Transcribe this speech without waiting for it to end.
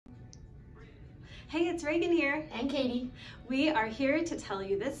Hey, it's Reagan here. And Katie. We are here to tell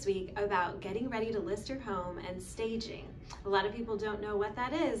you this week about getting ready to list your home and staging. A lot of people don't know what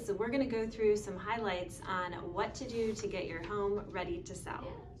that is, so we're going to go through some highlights on what to do to get your home ready to sell.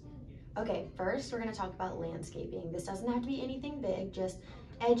 Okay, first we're going to talk about landscaping. This doesn't have to be anything big, just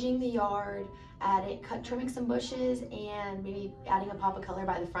edging the yard, trimming some bushes, and maybe adding a pop of color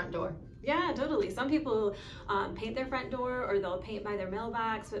by the front door. Yeah, totally. Some people paint their front door or they'll paint by their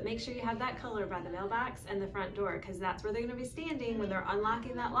mailbox, but make sure you have that color by the mailbox and the front door because that's where they're going to be standing when they're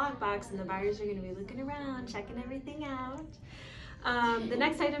unlocking that lockbox and the buyers are going to be looking around, checking everything out. The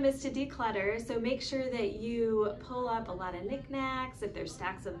next item is to declutter, so make sure that you pull up a lot of knickknacks, if there's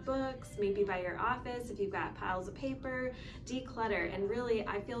stacks of books, maybe by your office, if you've got piles of paper, declutter. And really,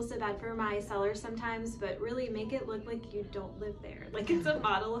 I feel so bad for my sellers sometimes, but really make it look like you don't live there, like it's a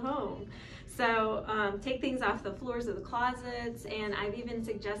model home. So take things off the floors of the closets, and I've even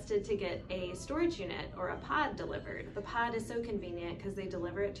suggested to get a storage unit or a pod delivered. The pod is so convenient because they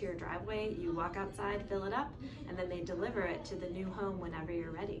deliver it to your driveway. You walk outside, fill it up, and then they deliver it to the new home whenever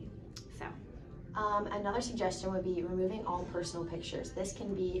you're ready. So another suggestion would be removing all personal pictures. This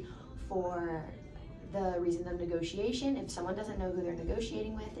can be for the reason of negotiation. If someone doesn't know who they're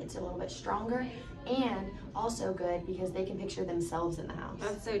negotiating with, it's a little bit stronger, and also good because they can picture themselves in the house.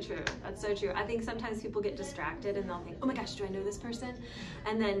 That's so true. That's so true. I think sometimes people get distracted and they'll think, oh my gosh, do I know this person?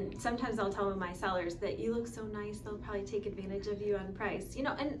 And then sometimes I'll tell my sellers that you look so nice, they'll probably take advantage of you on price. You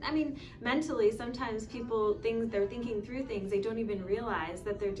know, and I mean, mentally, sometimes people they're thinking through things they don't even realize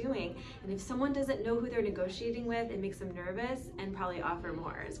that they're doing. And if someone doesn't know who they're negotiating with, it makes them nervous and probably offer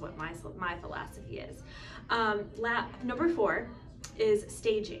more is what my philosophy is. Number 4 is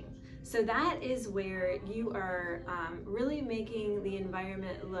staging. So that is where you are really making the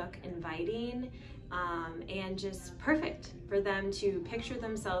environment look inviting and just perfect for them to picture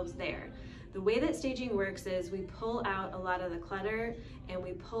themselves there. The way that staging works is we pull out a lot of the clutter and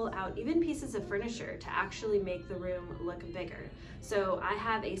we pull out even pieces of furniture to actually make the room look bigger. So I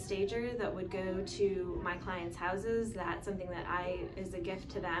have a stager that would go to my clients' houses. That's something that is a gift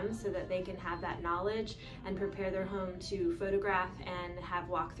to them so that they can have that knowledge and prepare their home to photograph and have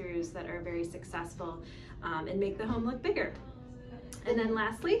walkthroughs that are very successful and make the home look bigger. And then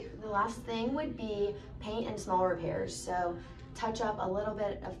lastly? The last thing would be paint and small repairs. So touch up a little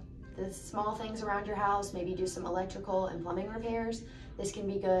bit of the small things around your house, maybe do some electrical and plumbing repairs. This can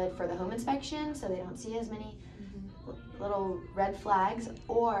be good for the home inspection so they don't see as many little red flags,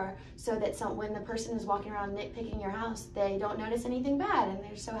 or so that when the person is walking around nitpicking your house, they don't notice anything bad and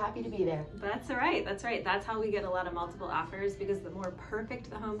they're so happy to be there. That's right, that's right. That's how we get a lot of multiple offers, because the more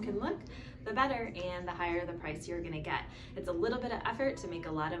perfect the home can look, the better, and the higher the price you're gonna get. It's a little bit of effort to make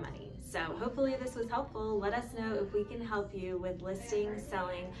a lot of money. So hopefully this was helpful. Let us know if we can help you with listing,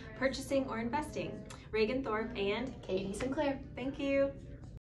 selling, purchasing, or investing. Reagan Thorpe and Katie Sinclair. Thank you.